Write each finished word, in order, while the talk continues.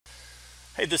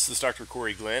Hey, this is Dr.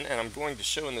 Corey Glenn, and I'm going to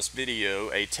show in this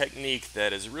video a technique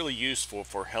that is really useful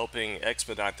for helping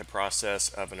expedite the process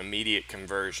of an immediate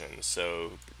conversion.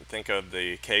 So think of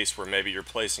the case where maybe you're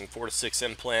placing 4 to 6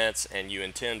 implants and you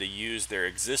intend to use their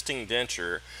existing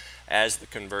denture as the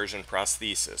conversion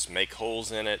prosthesis. Make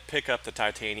holes in it, pick up the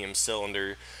titanium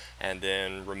cylinder, and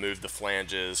then remove the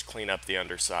flanges, clean up the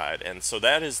underside. And so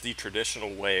that is the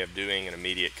traditional way of doing an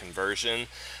immediate conversion.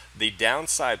 The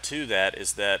downside to that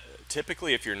is that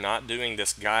typically if you're not doing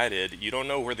this guided, you don't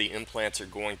know where the implants are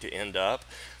going to end up,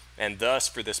 and thus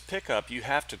for this pickup you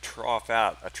have to trough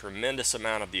out a tremendous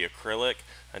amount of the acrylic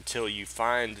until you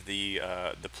find the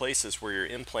places where your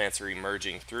implants are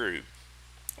emerging through.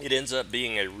 It ends up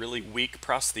being a really weak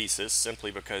prosthesis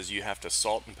simply because you have to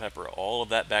salt and pepper all of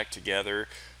that back together.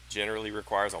 Generally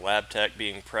requires a lab tech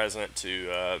being present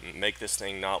to make this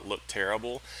thing not look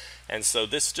terrible. And so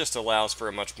this just allows for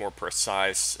a much more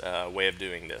precise way of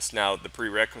doing this. Now, the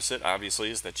prerequisite obviously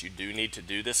is that you do need to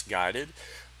do this guided,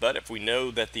 but if we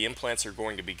know that the implants are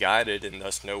going to be guided and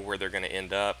thus know where they're going to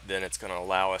end up, then it's going to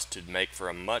allow us to make for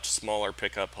a much smaller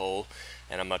pickup hole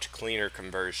and a much cleaner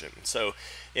conversion. So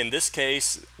in this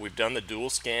case, we've done the dual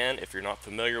scan. If you're not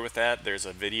familiar with that, there's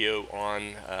a video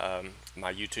on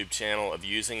my YouTube channel of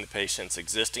using the patient's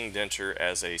existing denture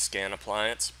as a scan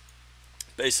appliance.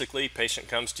 Basically, patient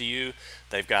comes to you,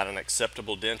 they've got an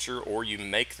acceptable denture, or you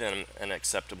make them an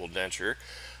acceptable denture.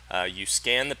 You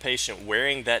scan the patient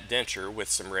wearing that denture with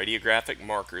some radiographic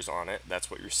markers on it. That's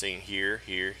what you're seeing here,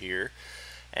 here, here.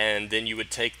 And then you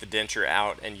would take the denture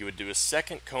out and you would do a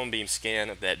second cone beam scan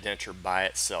of that denture by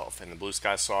itself. And the Blue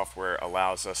Sky software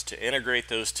allows us to integrate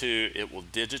those two. It will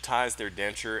digitize their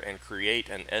denture and create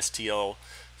an STL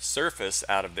surface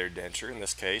out of their denture. In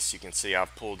this case, you can see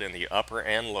I've pulled in the upper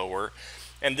and lower.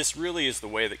 And this really is the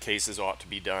way that cases ought to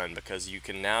be done, because you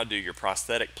can now do your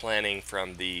prosthetic planning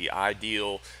from the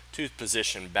ideal tooth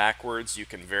position backwards. You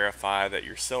can verify that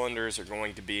your cylinders are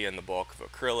going to be in the bulk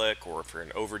of acrylic, or if you're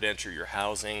an overdenture, your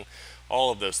housing,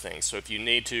 all of those things. So if you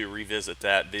need to revisit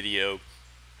that video,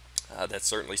 that's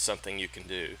certainly something you can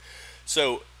do.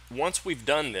 So once we've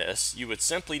done this, you would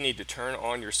simply need to turn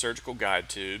on your surgical guide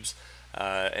tubes.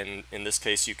 And in this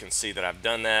case you can see that I've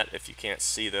done that. If you can't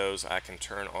see those, I can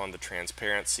turn on the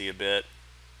transparency a bit.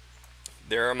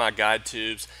 There are my guide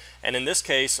tubes, and in this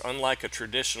case, unlike a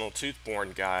traditional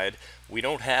tooth-borne guide, we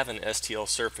don't have an STL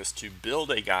surface to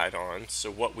build a guide on,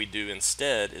 so what we do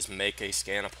instead is make a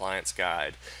scan appliance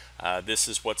guide. This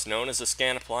is what's known as a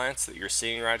scan appliance that you're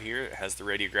seeing right here. It has the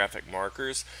radiographic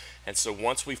markers, and so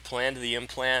once we've planned the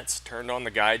implants, turned on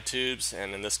the guide tubes,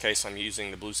 and in this case I'm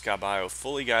using the Blue Sky Bio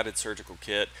fully guided surgical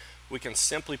kit, we can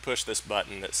simply push this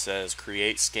button that says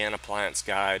create scan appliance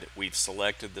guide. We've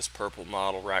selected this purple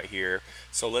model right here,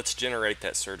 so let's generate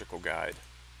that surgical guide.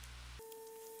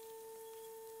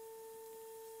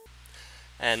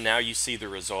 And now you see the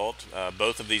result.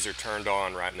 Both of these are turned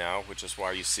on right now, which is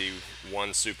why you see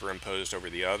one superimposed over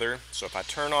the other. So if I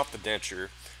turn off the denture,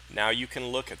 now you can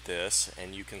look at this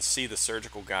and you can see the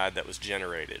surgical guide that was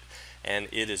generated. And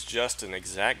it is just an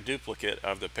exact duplicate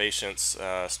of the patient's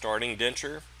starting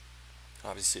denture.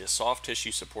 Obviously a soft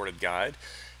tissue supported guide,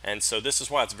 and so this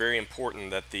is why it's very important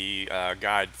that the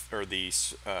guide or the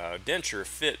denture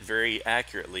fit very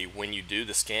accurately when you do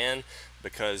the scan,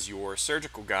 because your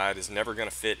surgical guide is never going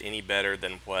to fit any better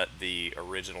than what the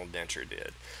original denture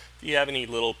did. If you have any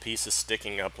little pieces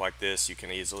sticking up like this, you can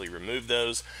easily remove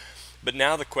those. But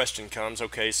now the question comes,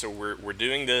 okay, so we're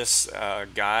doing this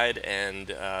guide, and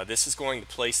this is going to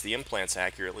place the implants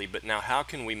accurately, but now how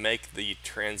can we make the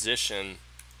transition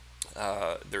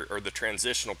the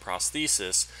transitional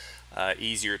prosthesis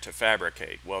easier to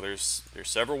fabricate? Well, there's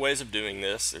several ways of doing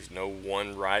this. There's no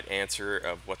one right answer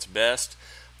of what's best,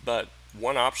 but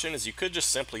one option is you could just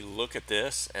simply look at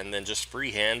this and then just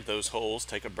freehand those holes,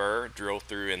 take a burr, drill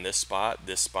through in this spot,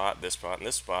 this spot, this spot, and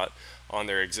this spot on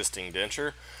their existing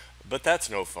denture. But that's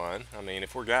no fun. I mean,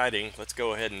 if we're guiding, let's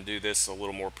go ahead and do this a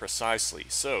little more precisely.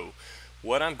 So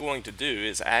what I'm going to do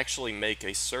is actually make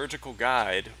a surgical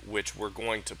guide which we're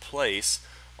going to place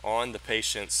on the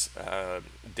patient's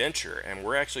denture, and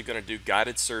we're actually going to do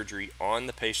guided surgery on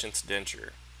the patient's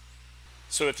denture.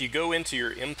 So if you go into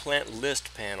your implant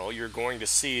list panel, you're going to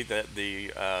see that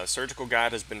the surgical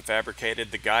guide has been fabricated.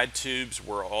 The guide tubes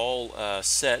were all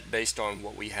set based on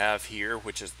what we have here,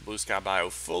 which is the Blue Sky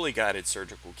Bio fully guided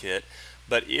surgical kit.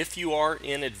 But if you are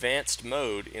in advanced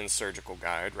mode in surgical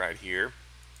guide right here,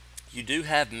 you do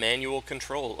have manual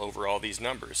control over all these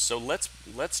numbers. So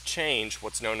let's change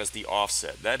what's known as the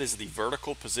offset. That is the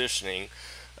vertical positioning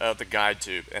of the guide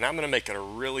tube, and I'm going to make it a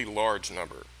really large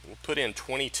number. We'll put in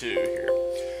 22 here.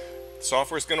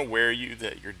 Software is going to wear you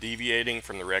that you're deviating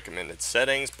from the recommended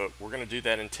settings, but we're going to do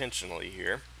that intentionally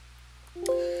here.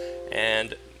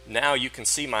 And now you can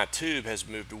see my tube has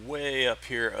moved way up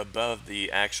here above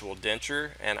the actual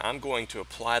denture, and I'm going to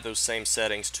apply those same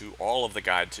settings to all of the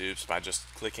guide tubes by just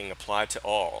clicking apply to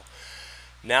all.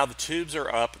 Now the tubes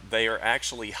are up, they are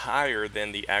actually higher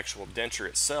than the actual denture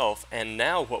itself, and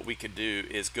now what we could do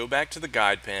is go back to the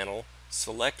guide panel,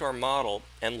 select our model,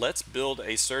 and let's build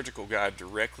a surgical guide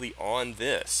directly on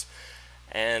this.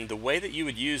 And the way that you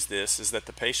would use this is that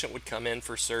the patient would come in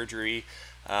for surgery.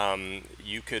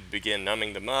 You could begin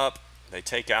numbing them up. They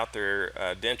take out their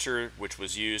denture, which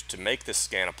was used to make this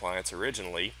scan appliance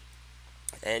originally,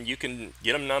 and you can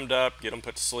get them numbed up, get them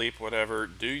put to sleep, whatever,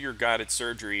 do your guided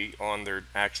surgery on their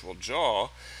actual jaw,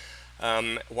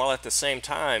 while at the same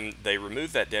time they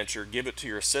remove that denture, give it to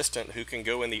your assistant who can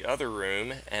go in the other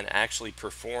room and actually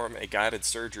perform a guided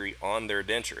surgery on their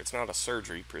denture. It's not a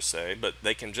surgery per se, but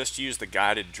they can just use the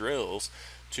guided drills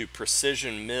to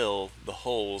precision mill the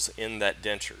holes in that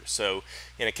denture. So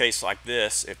in a case like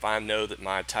this, if I know that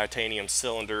my titanium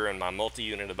cylinder and my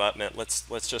multi-unit abutment,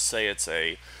 let's just say it's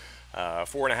a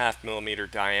 4.5 millimeter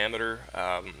diameter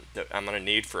that I'm going to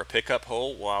need for a pickup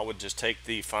hole, well, I would just take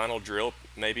the final drill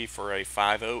maybe for a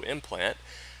 5/0 implant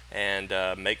and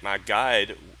make my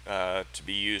guide to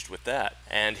be used with that.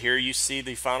 And here you see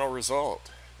the final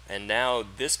result. And now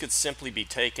this could simply be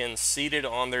taken, seated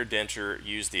on their denture,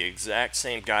 use the exact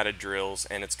same guided drills,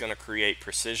 and it's going to create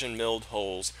precision milled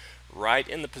holes right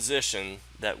in the position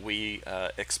that we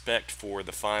expect for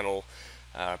the final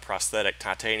prosthetic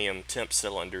titanium temp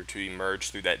cylinder to emerge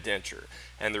through that denture.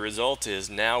 And the result is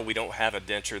now we don't have a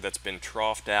denture that's been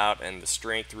troughed out and the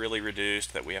strength really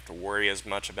reduced, that we have to worry as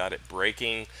much about it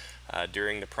breaking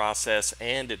during the process,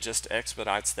 and it just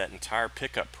expedites that entire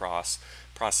pickup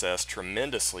process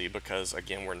tremendously, because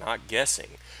again, we're not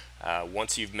guessing.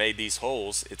 Once you've made these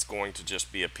holes, it's going to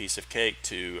just be a piece of cake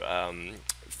to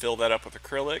fill that up with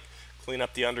acrylic, clean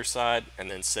up the underside, and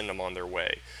then send them on their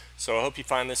way. So I hope you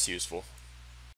find this useful.